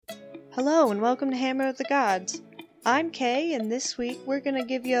Hello and welcome to Hammer of the Gods. I'm Kay, and this week we're going to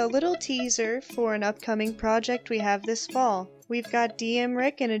give you a little teaser for an upcoming project we have this fall. We've got DM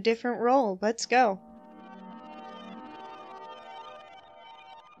Rick in a different role. Let's go.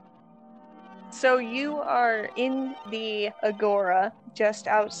 So you are in the Agora, just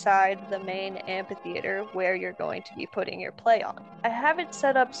outside the main amphitheater where you're going to be putting your play on. I have it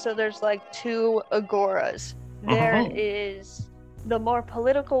set up so there's like two Agoras. There is the more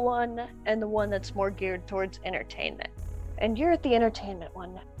political one and the one that's more geared towards entertainment. And you're at the entertainment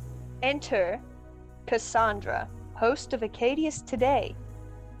one. Enter Kassandra, host of Akkadius Today,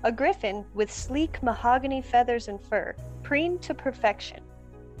 a Gryffon with sleek mahogany feathers and fur, preened to perfection.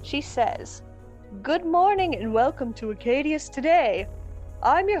 She says, "Good morning and welcome to Akkadius Today.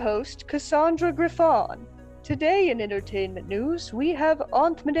 I'm your host, Kassandra Gryffon. Today in entertainment news, we have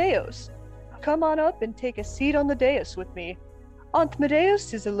Onthemedios. Come on up and take a seat on the dais with me.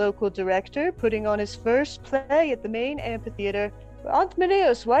 Onthemedios is a local director putting on his first play at the main amphitheater.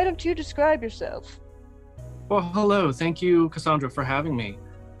 Onthemedios, why don't you describe yourself?" Well, hello. Thank you, Kassandra, for having me.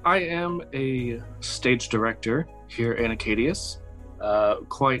 I am a stage director here in Akkadius.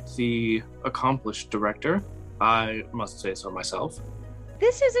 Quite the accomplished director, I must say so myself.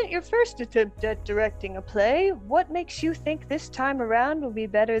 This isn't your first attempt at directing a play. What makes you think this time around will be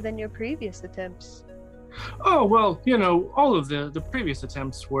better than your previous attempts? Oh, well, all of the previous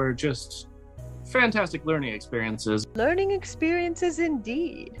attempts were just fantastic learning experiences. Learning experiences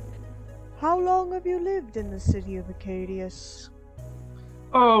indeed. How long have you lived in the city of Akkadius?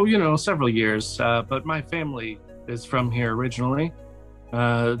 Oh, several years, but my family is from here originally.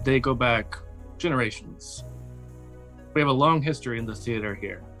 They go back generations. We have a long history in the theater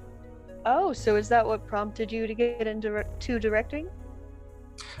here. Oh, so is that what prompted you to get into directing?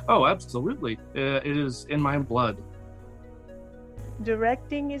 Oh, absolutely. It is in my blood.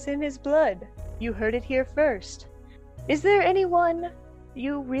 Directing is in his blood. You heard it here first. Is there anyone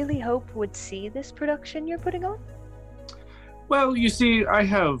you really hope would see this production you're putting on? Well, you see, I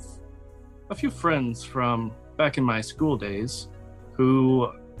have a few friends from back in my school days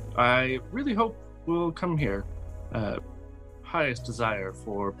who I really hope will come here. Highest desire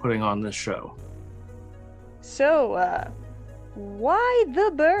for putting on this show. So, why the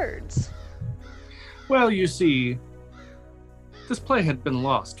birds? Well, you see, this play had been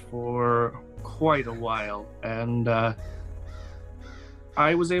lost for quite a while, and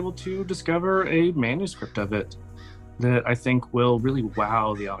I was able to discover a manuscript of it that I think will really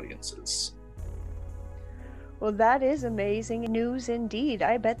wow the audiences. Well, that is amazing news indeed.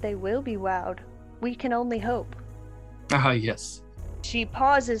 I bet they will be wowed. We can only hope. Yes. She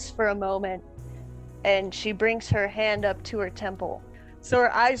pauses for a moment, and she brings her hand up to her temple. So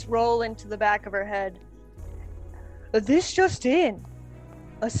her eyes roll into the back of her head. This just in.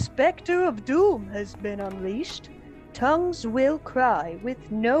 A specter of doom has been unleashed. Tongues will cry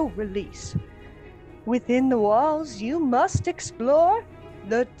with no release. Within the walls you must explore.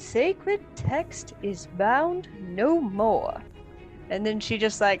 The sacred text is bound no more. And then she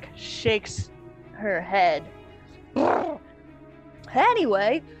just shakes her head.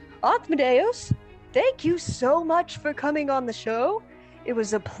 Anyway, Onthemedios, thank you so much for coming on the show. It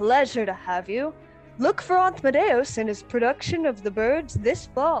was a pleasure to have you. Look for Onthemedios and his production of The Birds this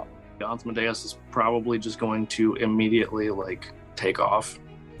fall. Onthemedios is probably just going to immediately take off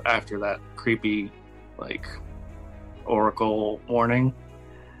after that creepy oracle warning.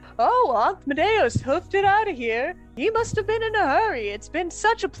 Oh, Onthemedios hoofed it out of here. He must have been in a hurry. It's been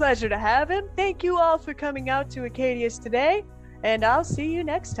such a pleasure to have him. Thank you all for coming out to Akkadius today, and I'll see you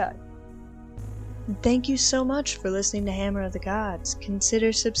next time. Thank you so much for listening to Hammer of the Gods.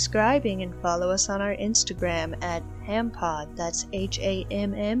 Consider subscribing and follow us on our Instagram at Hampod. That's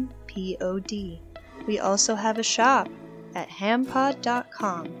HAMMPOD. We also have a shop at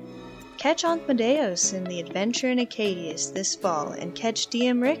hampod.com. Catch Onthemedios in the adventure in Akkadius this fall, and catch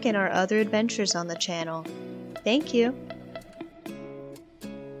DM Rick in our other adventures on the channel. Thank you.